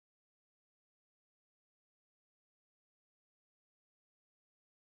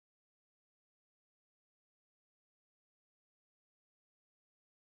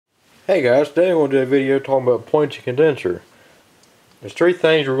Hey guys, today I'm going to do a video talking about points and condenser. There's three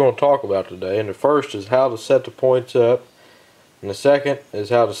things we're going to talk about today, and the first is how to set the points up, and the second is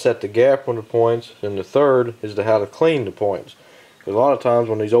how to set the gap on the points, and the third is how to clean the points. Because a lot of times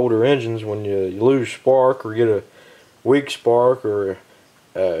on these older engines, when you lose spark or get a weak spark or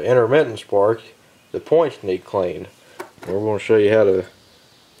intermittent spark, the points need cleaned. And we're going to show you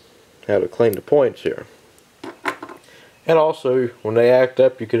how to clean the points here. And also, when they act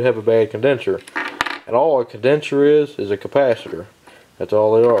up, you could have a bad condenser. And all a condenser is a capacitor. That's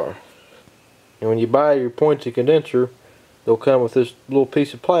all they are. And when you buy your points and condenser, they'll come with this little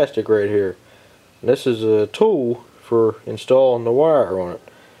piece of plastic right here. And this is a tool for installing the wire on it.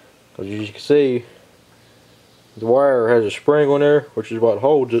 As you can see, the wire has a spring on there, which is what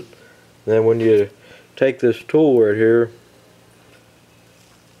holds it. And then when you take this tool right here,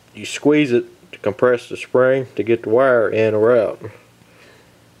 you squeeze it to compress the spring to get the wire in or out.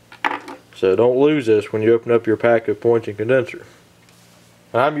 So don't lose this when you open up your pack of points and condenser.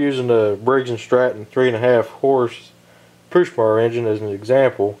 I'm using the Briggs & Stratton 3.5 horse push mower engine as an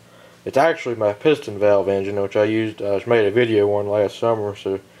example. It's actually my piston valve engine, which I just made a video on last summer,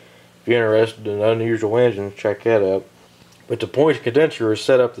 so if you're interested in unusual engines, check that out. But the points and condenser is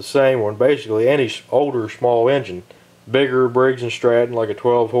set up the same on basically any older small engine. Bigger Briggs & Stratton, like a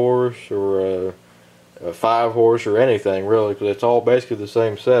 12 horse or a 5 horse or anything really, because it's all basically the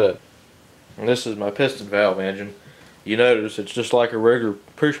same setup. And this is my piston valve engine. You notice it's just like a regular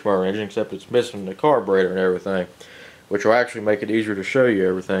push mower engine, except it's missing the carburetor and everything, which will actually make it easier to show you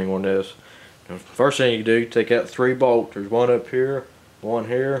everything on this. Now, first thing you do, you take out 3 bolts. There's one up here, one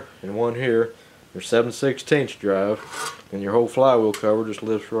here, and one here. There's 7/16 drive, and your whole flywheel cover just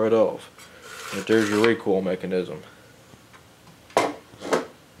lifts right off. And there's your recoil mechanism.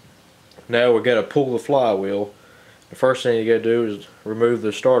 Now we got to pull the flywheel. The first thing you got to do is remove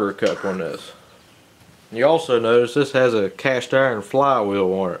the starter cup on this. You also notice this has a cast iron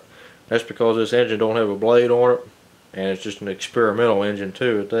flywheel on it. That's because this engine don't have a blade on it, and it's just an experimental engine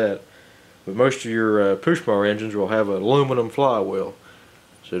too at that. But most of your push mower engines will have an aluminum flywheel,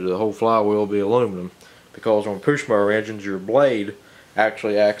 so the whole flywheel will be aluminum, because on push mower engines your blade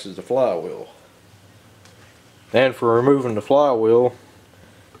actually acts as the flywheel. And for removing the flywheel,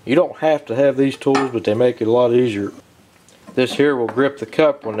 you don't have to have these tools, but they make it a lot easier. This here will grip the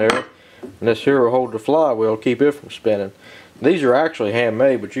cup on there, and this here will hold the flywheel, keep it from spinning. These are actually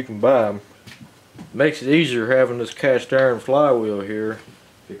handmade, but you can buy them. It makes it easier having this cast iron flywheel here,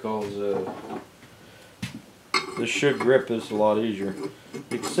 because this should grip this a lot easier.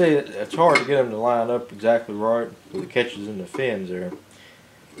 You can see it's hard to get them to line up exactly right, because it catches in the fins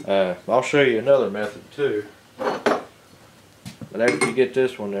there. I'll show you another method too. But after you get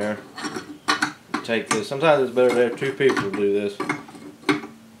this one there, take this. Sometimes it's better to have 2 people to do this.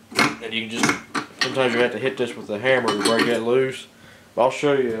 And you can just, sometimes you have to hit this with a hammer to break that loose. But I'll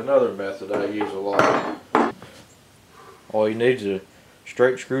show you another method I use a lot. All you need is a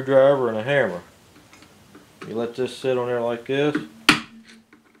straight screwdriver and a hammer. You let this sit on there like this.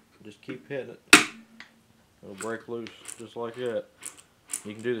 Just keep hitting it. It'll break loose just like that.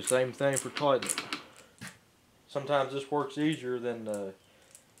 You can do the same thing for tightening. Sometimes this works easier than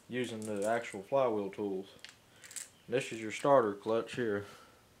using the actual flywheel tools. And this is your starter clutch here.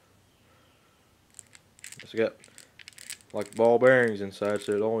 It's got like ball bearings inside,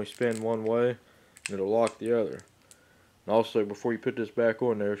 so it'll only spin one way and it'll lock the other. And also, before you put this back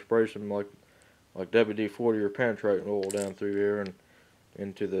on there, spray some like WD-40 or penetrating oil down through here and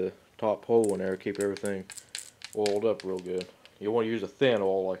into the top hole in there. Keep everything oiled up real good. You want to use a thin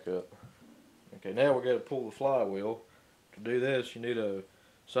oil like that. Okay, now we're going to pull the flywheel. To do this, you need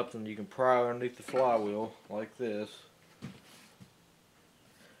something you can pry underneath the flywheel like this.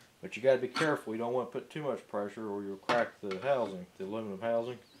 But you got to be careful. You don't want to put too much pressure or you'll crack the housing, the aluminum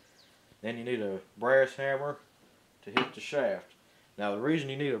housing. Then you need a brass hammer to hit the shaft. Now the reason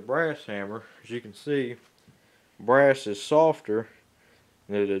you need a brass hammer, as you can see, brass is softer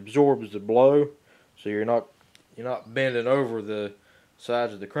and it absorbs the blow, so you're not bending over the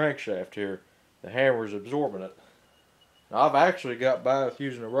sides of the crankshaft here. The hammer is absorbing it. Now I've actually got by with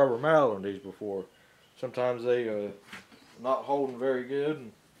using a rubber mallet on these before. Sometimes they not holding very good,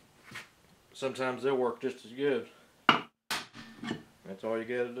 and sometimes they'll work just as good. That's all you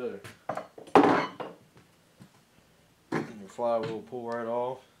got to do. And your flywheel will pull right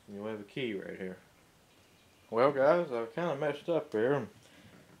off, and you'll have a key right here. Well guys, I kind of messed up there.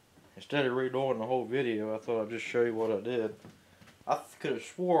 Instead of redoing the whole video, I thought I'd just show you what I did. I could have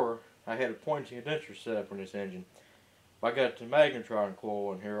swore I had a points and condenser set up on this engine. I got the magnetron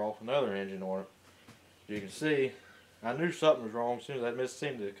coil in here off another engine on it. As you can see, I knew something was wrong as soon as I missed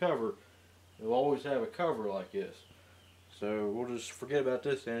the cover. It'll always have a cover like this. So we'll just forget about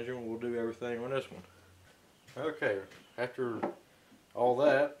this engine. We'll do everything on this one. Okay, after all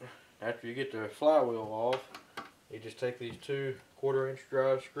that, after you get the flywheel off, you just take these 2 1/4-inch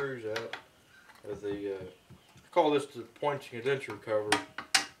drive screws out of the, I call this the points condenser cover,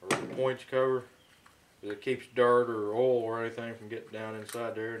 or the points cover. It keeps dirt or oil or anything from getting down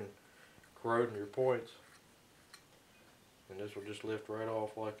inside there and corroding your points. And this will just lift right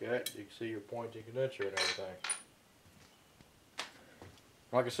off like that. You can see your pointing condenser and everything.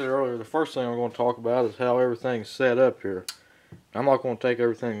 Like I said earlier, the first thing I'm going to talk about is how everything's set up here. I'm not going to take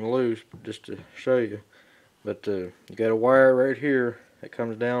everything loose just to show you. But you got a wire right here that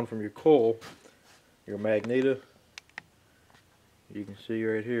comes down from your coil, your magneto. You can see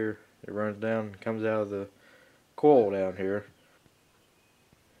right here, it runs down and comes out of the coil down here.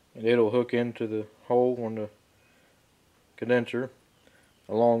 And it'll hook into the hole on the condenser,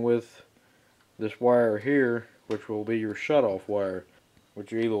 along with this wire here, which will be your shutoff wire,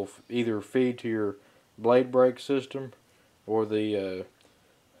 which you either feed to your blade brake system or the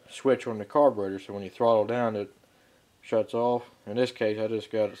switch on the carburetor, so when you throttle down it shuts off. In this case I just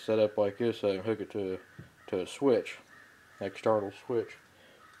got it set up like this so I can hook it to a switch, external switch.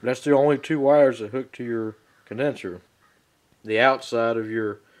 But that's the only 2 wires that hook to your condenser. The outside of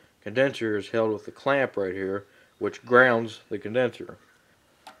your condenser is held with a clamp right here, which grounds the condenser.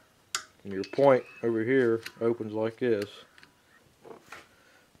 And your point over here opens like this.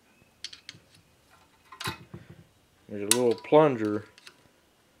 There's a little plunger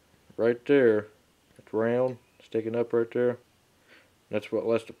right there. It's round, sticking up right there. That's what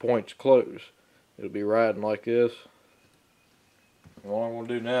lets the points close. It'll be riding like this. And what I'm going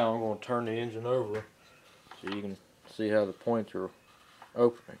to do now, I'm going to turn the engine over so you can see how the points are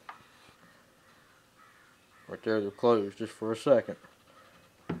opening. Right there, they're closed just for a second.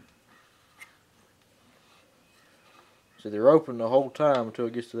 So they're open the whole time until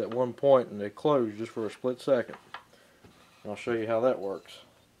it gets to that one point and they close just for a split second. I'll show you how that works.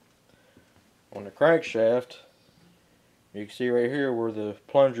 On the crankshaft, you can see right here where the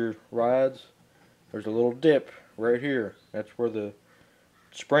plunger rides, there's a little dip right here. That's where the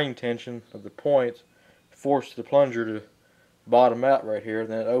spring tension of the points force the plunger to bottom out right here, and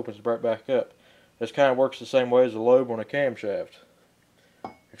then it opens right back up. This kind of works the same way as a lobe on a camshaft,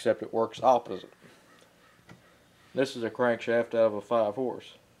 except it works opposite. This is a crankshaft out of a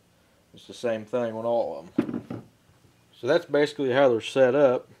 5-horse. It's the same thing on all of them. So that's basically how they're set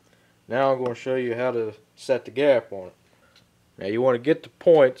up. Now I'm going to show you how to set the gap on it. Now you want to get the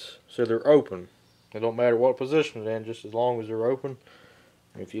points so they're open. It don't matter what position they're in, just as long as they're open.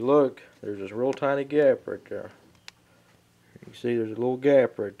 And if you look, there's this real tiny gap right there. You can see there's a little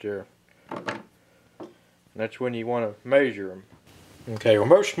gap right there. And that's when you want to measure them. Okay, well,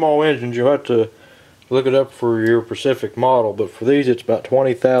 most small engines you'll have to look it up for your specific model, but for these it's about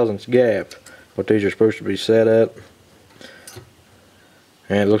 20 thousandths gap, what these are supposed to be set at.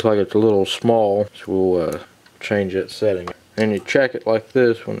 And it looks like it's a little small, so we'll change that setting. And you check it like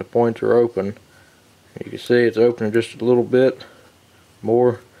this when the points are open. You can see it's opening just a little bit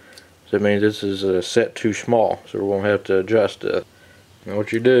more, so that means this is set too small, so we're going to have to adjust it. And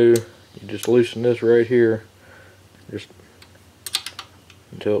what you do, you just loosen this right here, just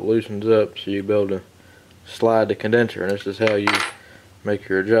until it loosens up, so you'll be able to slide the condenser, and this is how you make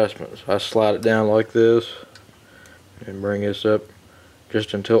your adjustments. I slide it down like this and bring this up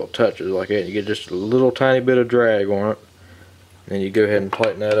just until it touches like that. You get just a little tiny bit of drag on it, then you go ahead and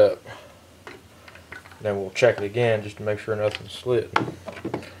tighten that up. Then we'll check it again just to make sure nothing's slid.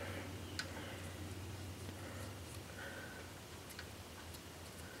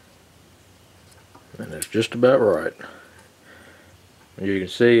 And that's just about right. And you can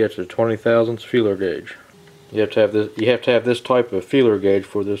see it's a 20 thousandths feeler gauge. You have to have this type of feeler gauge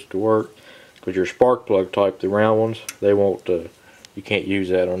for this to work, because your spark plug type, the round ones, they won't. You can't use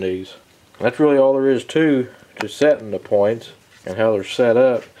that on these. And that's really all there is to setting the points and how they're set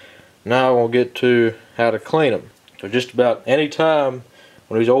up. Now we'll get to how to clean them. So just about any time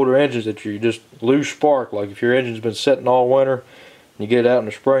on these older engines that you just lose spark, like if your engine's been sitting all winter, and you get it out in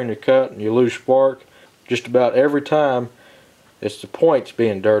the spring to cut and you lose spark, just about every time it's the points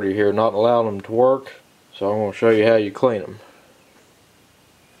being dirty here, not allowing them to work. So I'm going to show you how you clean them.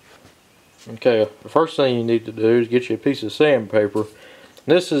 Okay, the first thing you need to do is get you a piece of sandpaper.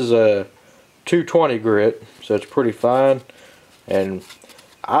 This is a 220 grit, so it's pretty fine, and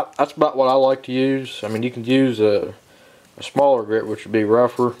that's about what I like to use. I mean, you can use a smaller grit, which would be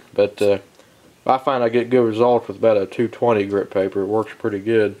rougher, but I find I get good results with about a 220 grit paper. It works pretty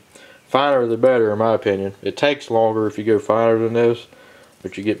good. Finer the better in my opinion. It takes longer if you go finer than this,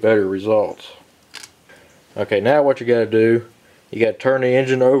 but you get better results. Okay, now what you got to do, you got to turn the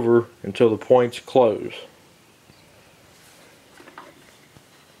engine over until the points close.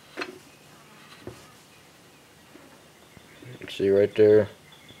 You can see right there,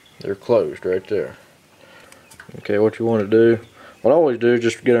 they're closed right there. Okay, what you want to do, what I always do is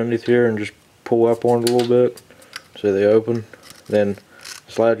just get underneath here and just pull up on it a little bit so they open. Then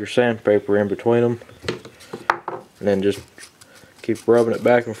slide your sandpaper in between them, and then just keep rubbing it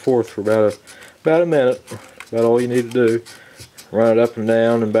back and forth for about a minute. About all you need to do. Run it up and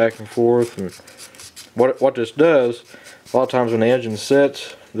down and back and forth. And what this does, a lot of times when the engine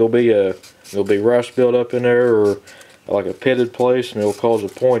sets, there'll be rust built up in there, or like a pitted place, and it'll cause the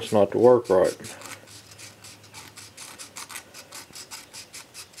points not to work right.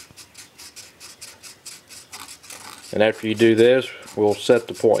 And after you do this, we'll set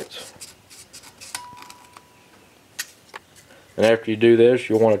the points. And after you do this,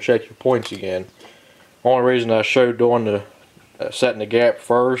 you'll want to check your points again. Only reason I showed doing the setting the gap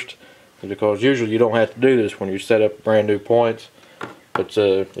first is because usually you don't have to do this when you set up brand new points. But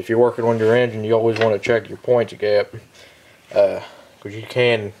if you're working on your engine, you always want to check your points gap, because you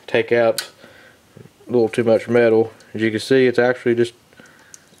can take out a little too much metal. As you can see, it's actually just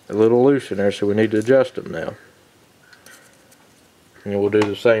a little loose in there, so we need to adjust them now. And we'll do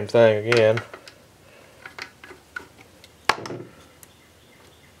the same thing again.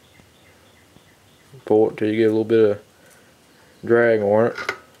 Pull it till you get a little bit of drag on it.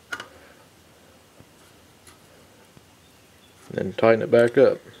 Then tighten it back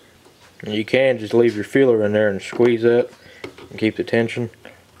up. And you can just leave your feeler in there and squeeze that and keep the tension,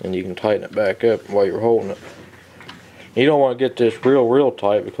 and you can tighten it back up while you're holding it. You don't want to get this real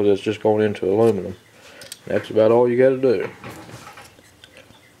tight because it's just going into aluminum. That's about all you got to do.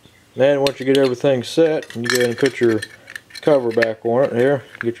 Then once you get everything set, you go ahead and put your cover back on it here.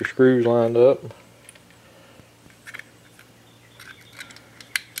 Get your screws lined up.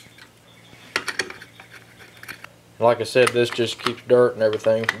 Like I said, this just keeps dirt and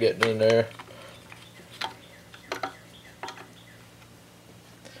everything from getting in there.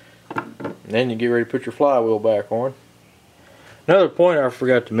 And then you get ready to put your flywheel back on. Another point I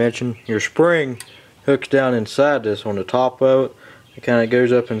forgot to mention, your spring hooks down inside this on the top of it. It kind of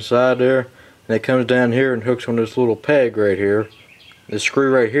goes up inside there, and it comes down here and hooks on this little peg right here. This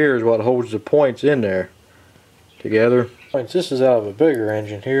screw right here is what holds the points in there together. This is out of a bigger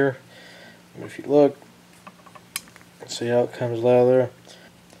engine here. If you look, see how it comes out of there.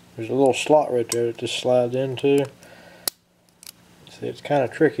 There's a little slot right there that just slides into. See, it's kind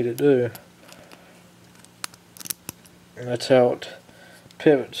of tricky to do. And that's how it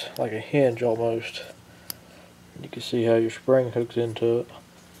pivots, like a hinge almost. You can see how your spring hooks into it.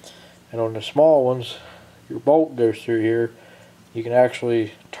 And on the small ones, your bolt goes through here. You can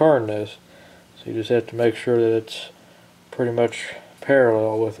actually turn this. So you just have to make sure that it's pretty much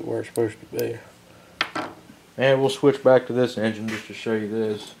parallel with it where it's supposed to be. And we'll switch back to this engine just to show you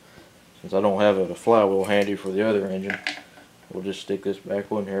this. Since I don't have a flywheel handy for the other engine, we'll just stick this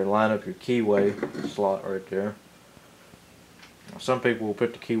back on here and line up your keyway slot right there. Now, some people will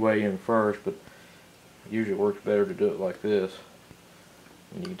put the keyway in first, but usually it works better to do it like this.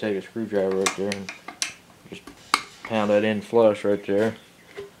 And you can take a screwdriver right there and just pound that in flush right there.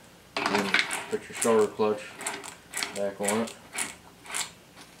 And then put your starter clutch back on it.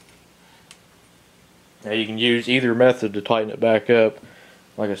 Now you can use either method to tighten it back up.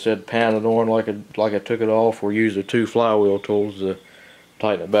 Like I said, pound it on like I took it off, or use the two flywheel tools to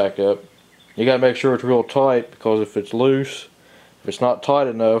tighten it back up. You gotta make sure it's real tight, because if it's loose, if it's not tight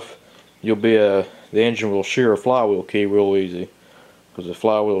enough, the engine will shear a flywheel key real easy. Because the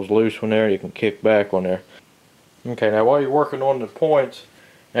flywheel is loose on there, you can kick back on there. Okay, now while you're working on the points,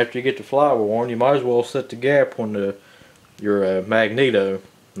 after you get the flywheel on, you might as well set the gap on your magneto.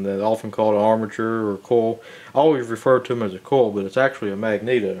 And they're often called an armature or coil. I always refer to them as a coil, but it's actually a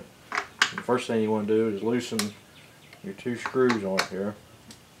magneto. The first thing you want to do is loosen your two screws on it here.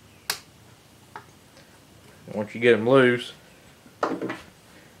 And once you get them loose,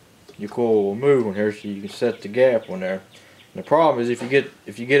 your coil will move on here, so you can set the gap on there. And the problem is if you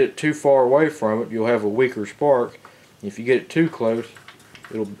get it too far away from it, you'll have a weaker spark. If you get it too close,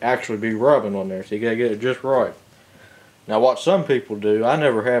 it'll actually be rubbing on there. So you gotta get it just right. Now what some people do, I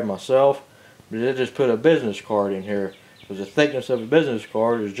never have myself, but they just put a business card in here. Because the thickness of a business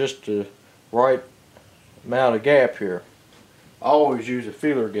card is just the right amount of gap here. I always use a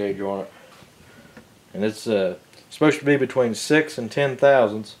feeler gauge on it. And it's supposed to be between 6 and 10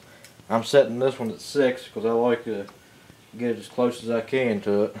 thousandths. I'm setting this one at 6 because I like to get as close as I can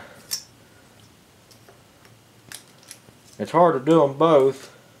to it. It's hard to do them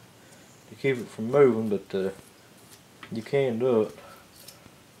both to keep it from moving, but you can do it.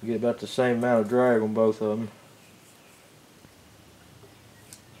 You get about the same amount of drag on both of them,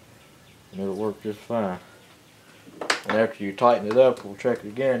 and it'll work just fine. And after you tighten it up, we'll check it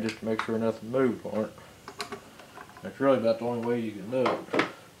again just to make sure nothing moved on it. That's really about the only way you can do it.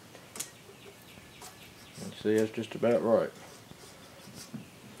 And see, that's just about right.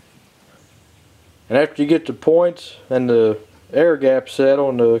 And after you get the points and the air gap set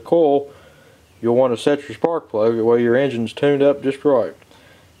on the coil, you'll want to set your spark plug the way your engine's tuned up just right.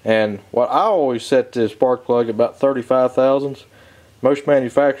 And what I always set this spark plug about 35 thousandths. Most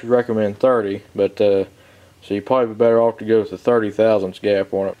manufacturers recommend 30, but so you'd probably be better off to go with the 30 thousandths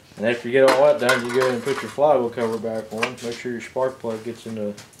gap on it. And after you get all that done, you go ahead and put your flywheel cover back on. Make sure your spark plug gets in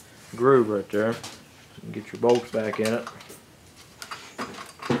the groove right there. And get your bolts back in it.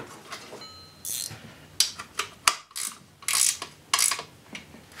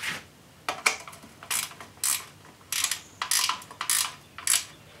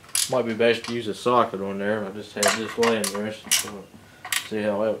 Might be best to use a socket on there. I just had this laying there, so see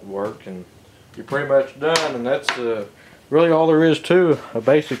how that would work. And you're pretty much done, and that's really all there is to a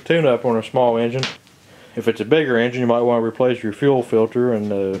basic tune-up on a small engine. If it's a bigger engine, you might want to replace your fuel filter, and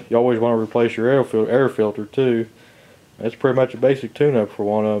you always want to replace your air filter too. That's pretty much a basic tune-up for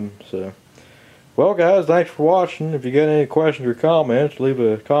one of them. So, well guys, thanks for watching. If you got any questions or comments, leave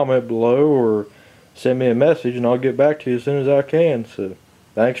a comment below or send me a message and I'll get back to you as soon as I can. So,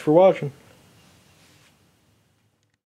 thanks for watching.